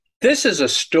This is a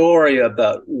story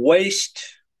about waste,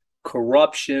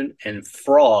 corruption, and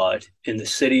fraud in the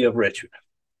city of Richmond.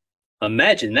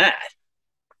 Imagine that.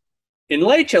 In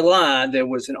late July, there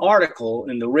was an article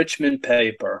in the Richmond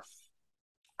paper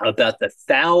about the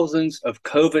thousands of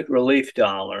COVID relief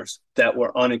dollars that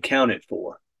were unaccounted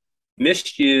for,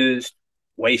 misused,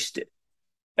 wasted.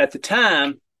 At the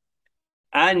time,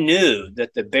 I knew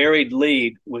that the buried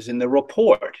lead was in the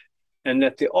report and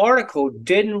that the article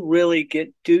didn't really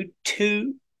get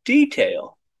too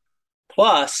detailed.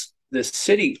 Plus, the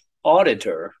city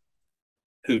auditor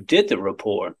who did the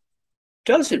report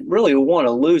doesn't really want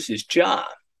to lose his job.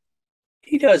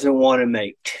 He doesn't want to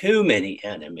make too many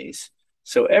enemies.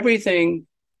 So everything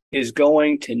is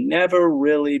going to never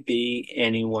really be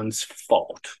anyone's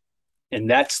fault. And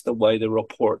that's the way the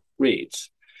report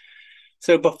reads.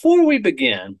 So before we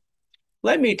begin,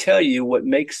 let me tell you what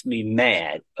makes me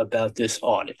mad about this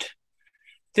audit.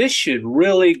 This should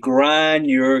really grind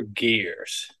your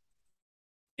gears.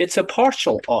 It's a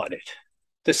partial audit.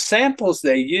 The samples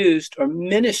they used are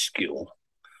minuscule,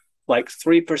 like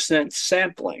 3%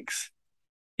 samplings.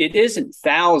 It isn't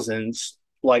thousands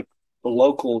like the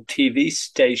local TV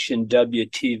station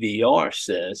WTVR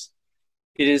says.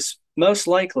 It is most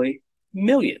likely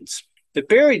millions. The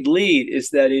buried lead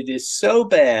is that it is so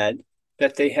bad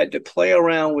that they had to play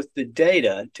around with the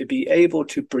data to be able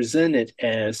to present it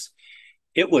as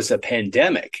it was a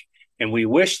pandemic, and we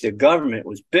wish the government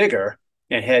was bigger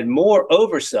and had more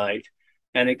oversight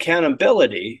and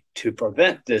accountability to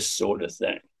prevent this sort of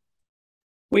thing.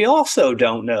 We also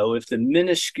don't know if the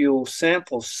minuscule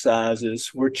sample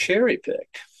sizes were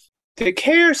cherry-picked. The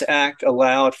CARES Act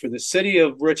allowed for the city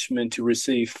of Richmond to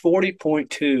receive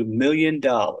 $40.2 million.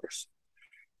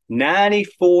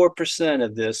 94%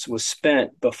 of this was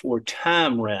spent before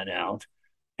time ran out,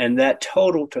 and that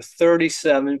totaled to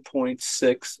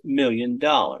 $37.6 million.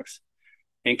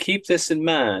 And keep this in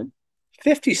mind,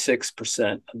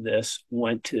 56% of this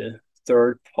went to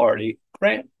third-party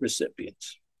grant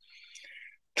recipients.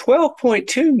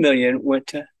 12.2 million went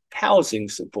to housing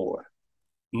support.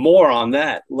 More on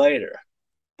that later.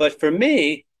 But for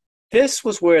me, this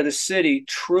was where the city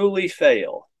truly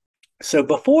failed. So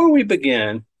before we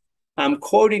begin, I'm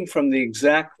quoting from the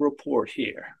exact report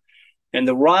here. And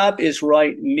the Rob is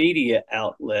Right media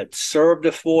outlet served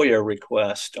a FOIA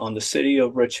request on the city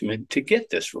of Richmond to get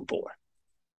this report.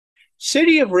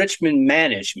 City of Richmond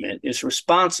management is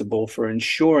responsible for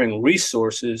ensuring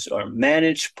resources are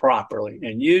managed properly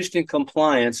and used in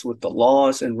compliance with the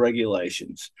laws and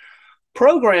regulations.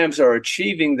 Programs are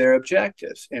achieving their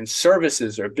objectives, and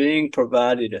services are being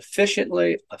provided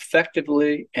efficiently,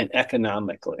 effectively, and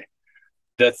economically.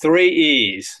 The three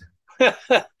E's.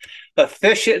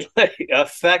 Efficiently,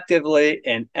 effectively,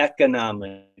 and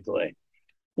economically.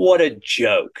 What a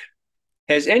joke.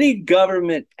 Has any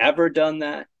government ever done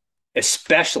that?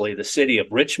 Especially the city of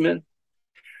Richmond?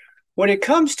 When it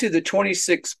comes to the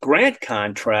 26 grant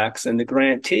contracts and the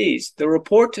grantees, the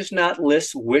report does not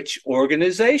list which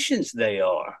organizations they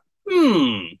are.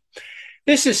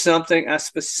 This is something I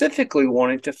specifically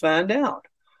wanted to find out.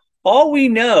 All we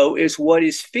know is what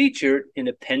is featured in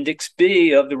Appendix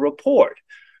B of the report,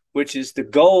 which is the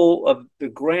goal of the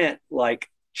grant,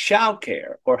 like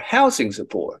childcare or housing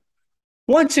support.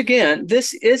 Once again,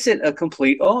 this isn't a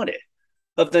complete audit.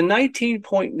 Of the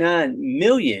 19.9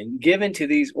 million given to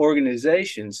these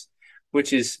organizations,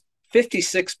 which is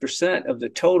 56% of the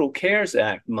total CARES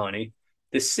Act money,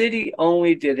 the city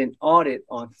only did an audit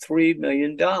on $3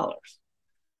 million.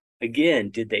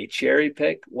 Again, did they cherry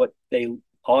pick what they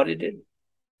audited?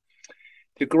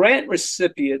 The grant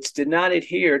recipients did not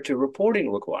adhere to reporting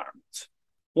requirements.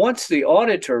 Once the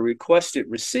auditor requested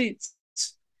receipts,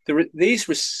 these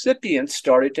recipients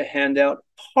started to hand out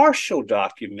partial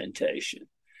documentation.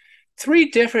 3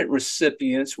 different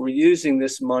recipients were using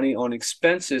this money on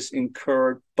expenses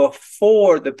incurred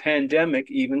before the pandemic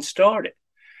even started.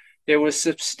 There was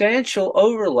substantial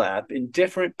overlap in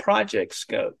different project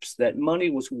scopes. That money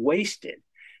was wasted,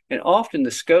 and often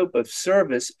the scope of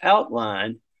service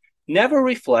outlined never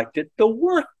reflected the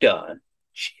work done.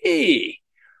 Gee.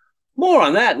 More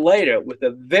on that later with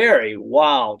a very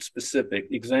wild specific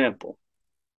example.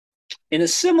 In a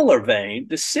similar vein,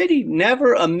 the city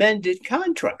never amended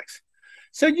contracts.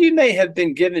 So you may have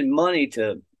been given money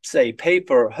to, say, pay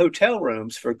for hotel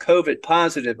rooms for COVID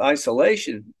positive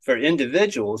isolation for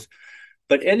individuals,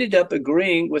 but ended up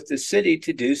agreeing with the city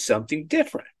to do something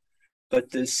different.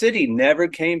 But the city never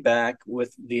came back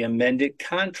with the amended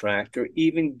contract or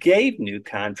even gave new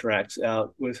contracts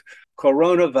out with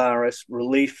coronavirus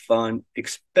relief fund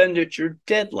expenditure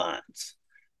deadlines.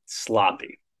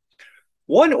 Sloppy.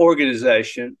 One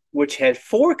organization, which had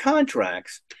 4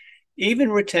 contracts,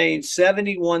 even retained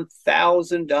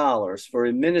 $71,000 for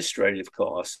administrative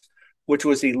costs, which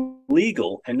was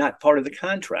illegal and not part of the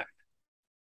contract.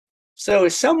 So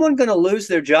is someone going to lose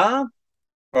their job?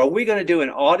 Or are we going to do an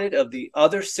audit of the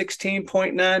other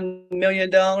 $16.9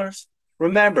 million?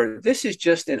 Remember, this is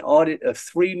just an audit of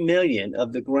 $3 million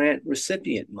of the grant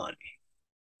recipient money.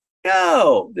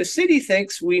 No, the city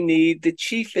thinks we need the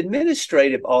chief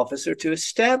administrative officer to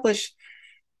establish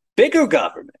bigger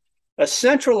government, a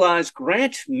centralized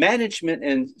grant management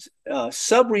and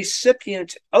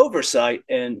subrecipient oversight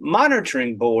and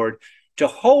monitoring board to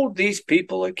hold these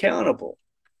people accountable.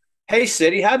 Hey,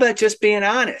 city, how about just being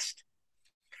honest?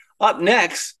 Up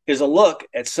next is a look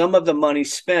at some of the money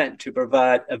spent to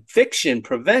provide eviction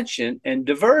prevention and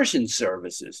diversion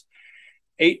services.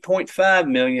 $8.5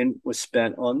 million was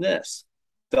spent on this.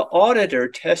 The auditor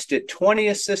tested 20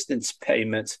 assistance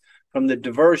payments from the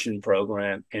diversion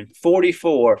program and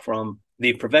 44 from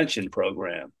the prevention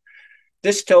program.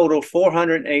 This totaled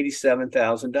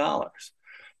 $487,000.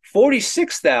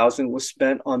 $46,000 was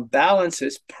spent on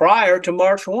balances prior to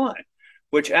March 1,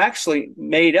 which actually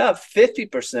made up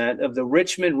 50% of the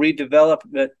Richmond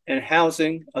Redevelopment and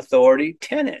Housing Authority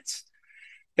tenants.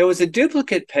 There was a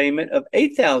duplicate payment of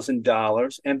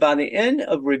 $8,000, and by the end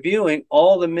of reviewing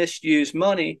all the misused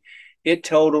money, it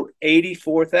totaled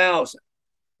 $84,000,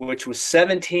 which was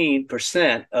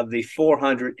 17% of the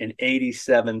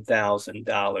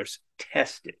 $487,000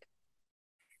 tested.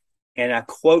 And I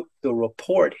quote the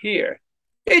report here.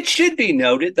 It should be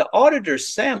noted the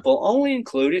auditor's sample only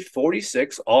included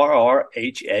 46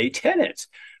 RRHA tenants,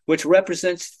 which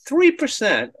represents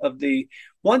 3% of the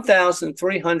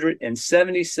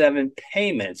 1,377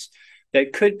 payments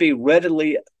that could be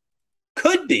readily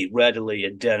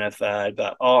identified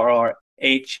by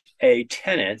RRHA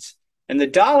tenants, and the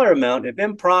dollar amount of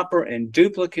improper and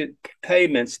duplicate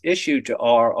payments issued to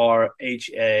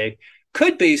RRHA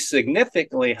could be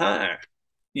significantly higher.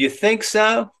 You think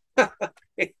so?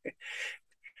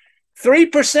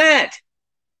 3%.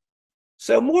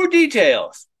 So more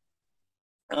details.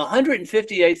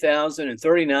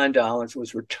 $158,039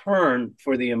 was returned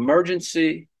for the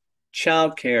emergency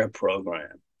child care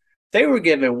program. They were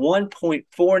given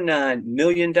 $1.49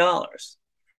 million.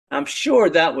 I'm sure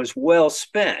that was well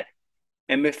spent.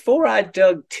 And before I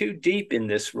dug too deep in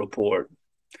this report,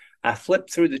 I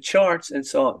flipped through the charts and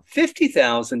saw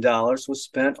 $50,000 was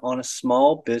spent on a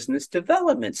small business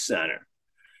development center.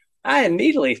 I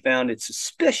immediately found it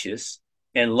suspicious,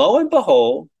 and lo and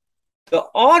behold, the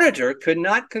auditor could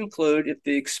not conclude if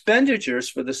the expenditures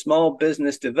for the small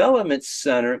business development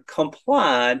center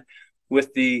complied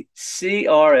with the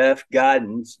CRF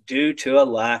guidance due to a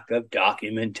lack of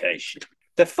documentation.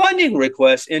 The funding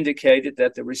request indicated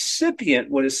that the recipient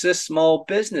would assist small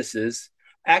businesses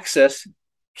access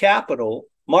capital,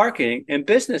 marketing, and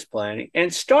business planning,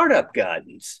 and startup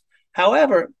guidance.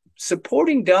 However,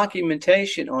 supporting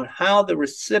documentation on how the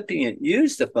recipient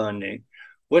used the funding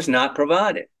was not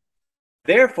provided.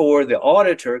 Therefore, the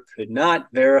auditor could not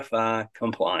verify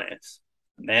compliance.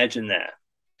 Imagine that.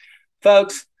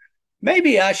 Folks,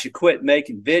 maybe I should quit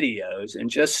making videos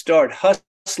and just start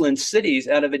hustling cities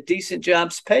out of a decent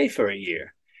job's pay for a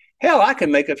year. Hell, I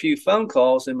can make a few phone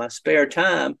calls in my spare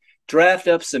time, draft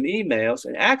up some emails,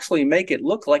 and actually make it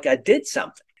look like I did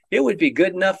something. It would be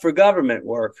good enough for government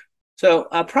work. So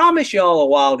I promise y'all a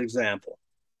wild example.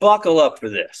 Buckle up for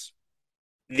this.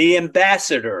 The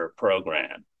Ambassador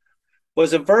Program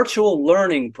was a virtual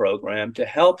learning program to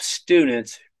help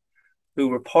students who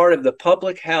were part of the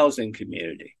public housing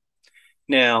community.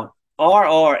 Now,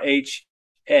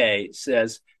 RRHA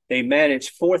says they managed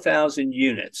 4,000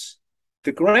 units.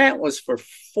 The grant was for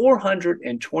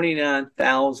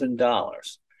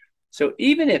 $429,000. So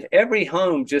even if every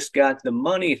home just got the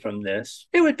money from this,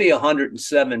 it would be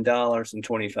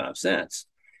 $107.25.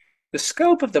 The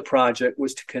scope of the project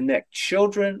was to connect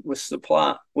children with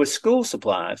school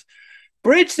supplies,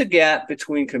 bridge the gap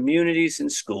between communities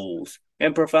and schools,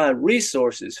 and provide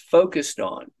resources focused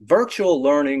on virtual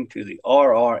learning to the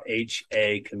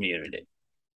RRHA community.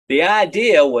 The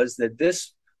idea was that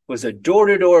this was a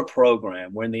door-to-door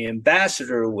program where the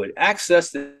ambassador would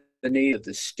access the needs of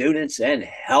the students and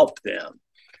help them.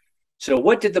 So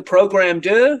what did the program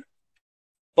do?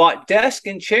 Bought desks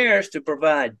and chairs to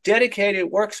provide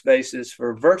dedicated workspaces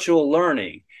for virtual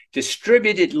learning,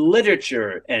 distributed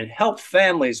literature, and helped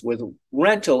families with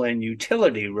rental and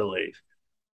utility relief.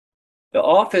 The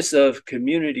Office of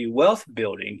Community Wealth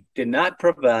Building did not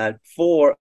provide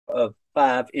 4 of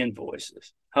 5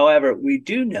 invoices. However, we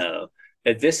do know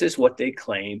that this is what they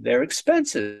claimed their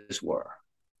expenses were.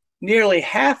 Nearly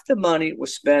half the money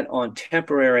was spent on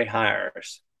temporary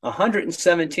hires.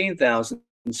 117,000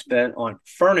 spent on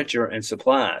furniture and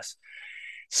supplies.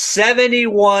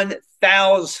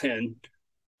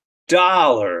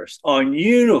 $71,000 on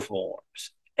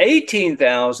uniforms.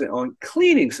 18,000 on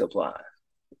cleaning supplies.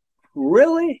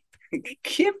 Really?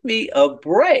 Give me a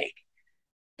break.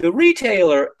 The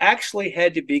retailer actually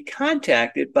had to be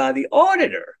contacted by the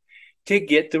auditor to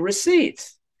get the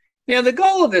receipts. Now, the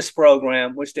goal of this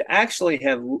program was to actually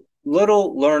have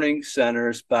little learning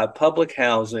centers by public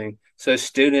housing so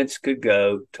students could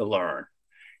go to learn.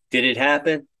 Did it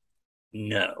happen?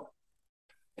 No.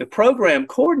 The program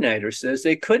coordinator says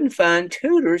they couldn't find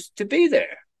tutors to be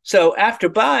there. So after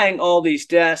buying all these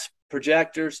desks,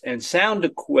 projectors, and sound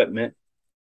equipment,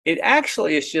 it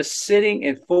actually is just sitting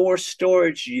in 4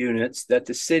 storage units that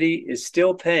the city is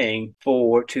still paying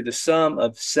for to the sum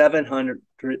of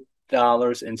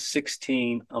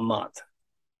 $700.16 a month.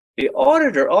 The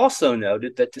auditor also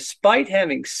noted that despite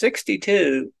having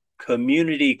 62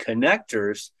 community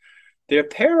connectors, their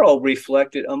payroll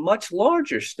reflected a much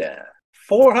larger staff.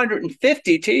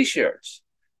 450 t-shirts,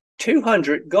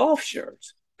 200 golf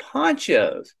shirts,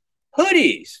 ponchos,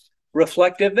 hoodies,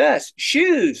 reflective vests,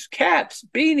 shoes, caps,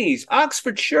 beanies,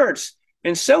 Oxford shirts,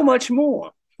 and so much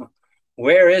more.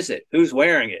 Where is it? Who's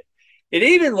wearing it? It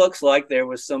even looks like there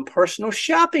was some personal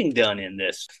shopping done in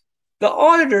this. The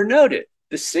auditor noted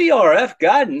the CRF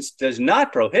guidance does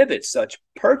not prohibit such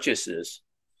purchases.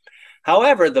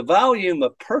 However, the volume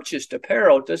of purchased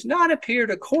apparel does not appear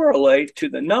to correlate to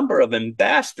the number of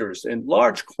ambassadors, and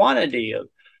large quantity of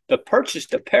the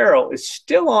purchased apparel is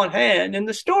still on hand in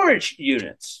the storage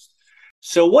units.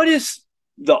 So what is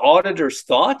the auditor's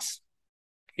thoughts?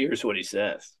 Here's what he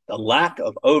says. The lack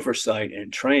of oversight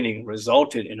and training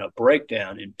resulted in a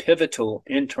breakdown in pivotal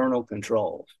internal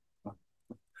controls.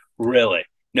 Really?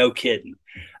 No kidding.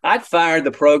 I'd fire the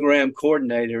program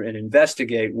coordinator and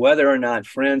investigate whether or not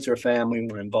friends or family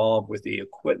were involved with the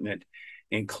equipment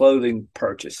and clothing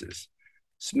purchases.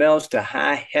 Smells to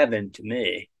high heaven to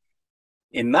me.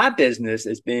 In my business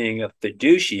as being a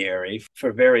fiduciary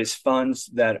for various funds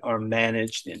that are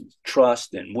managed in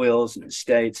trust and wills and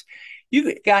estates,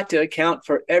 you've got to account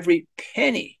for every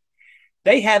penny.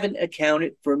 They haven't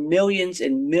accounted for millions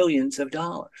and millions of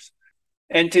dollars.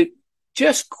 And to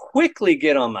just quickly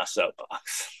get on my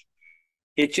soapbox,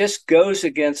 it just goes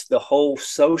against the whole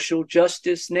social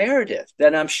justice narrative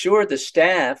that I'm sure the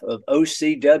staff of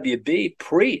OCWB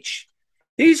preach.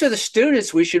 These are the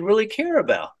students we should really care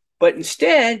about. But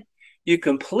instead, you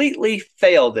completely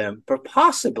fail them for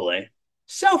possibly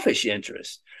selfish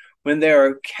interests when there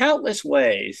are countless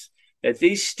ways that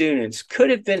these students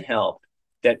could have been helped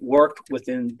that worked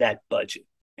within that budget.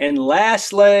 And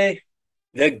lastly,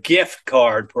 the gift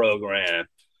card program.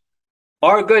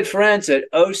 Our good friends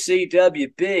at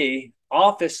OCWB,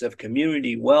 Office of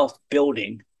Community Wealth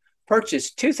Building,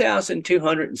 purchased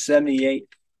 2,278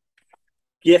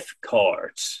 gift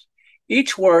cards,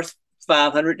 each worth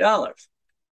 $500.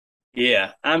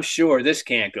 Yeah, I'm sure this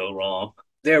can't go wrong.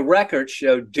 Their records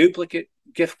show duplicate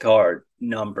gift card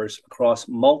numbers across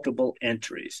multiple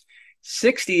entries,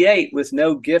 68 with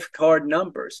no gift card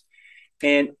numbers,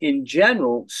 and in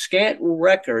general, scant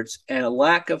records and a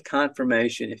lack of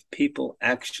confirmation if people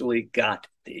actually got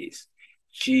these.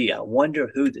 Gee, I wonder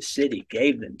who the city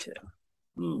gave them to.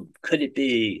 Could it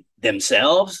be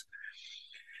themselves?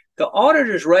 The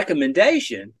auditor's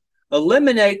recommendation: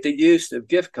 eliminate the use of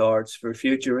gift cards for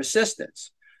future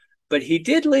assistance. But he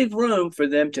did leave room for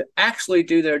them to actually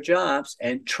do their jobs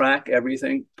and track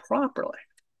everything properly.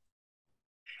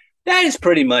 That is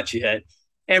pretty much it.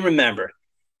 And remember,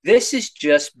 this is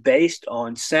just based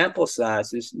on sample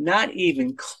sizes, not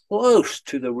even close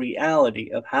to the reality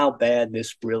of how bad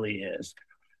this really is.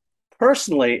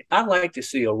 Personally, I'd like to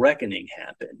see a reckoning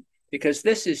happen because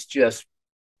this is just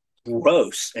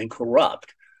gross and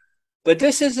corrupt. But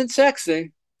this isn't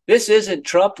sexy. This isn't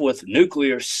Trump with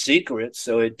nuclear secrets,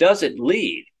 so it doesn't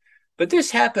lead. But this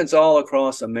happens all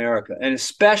across America, and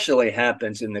especially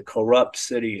happens in the corrupt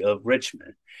city of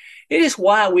Richmond. It is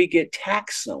why we get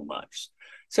taxed so much.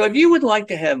 So if you would like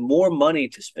to have more money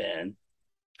to spend,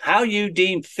 how you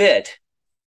deem fit,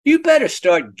 you better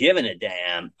start giving a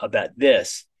damn about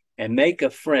this and make a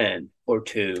friend or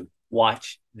two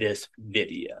watch this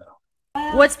video.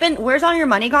 Where's all your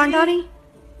money gone, Daddy?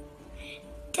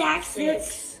 Taxes.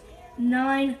 6,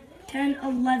 9, 10,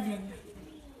 11.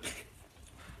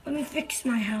 Let me fix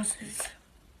my houses.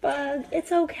 Bug,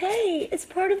 it's okay. It's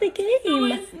part of the game. No,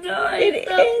 it's not. It's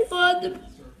not fun.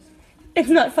 It's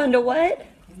not fun to what?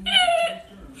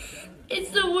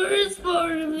 It's the worst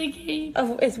part of the game.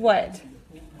 Oh, it's what?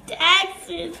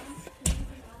 Taxes.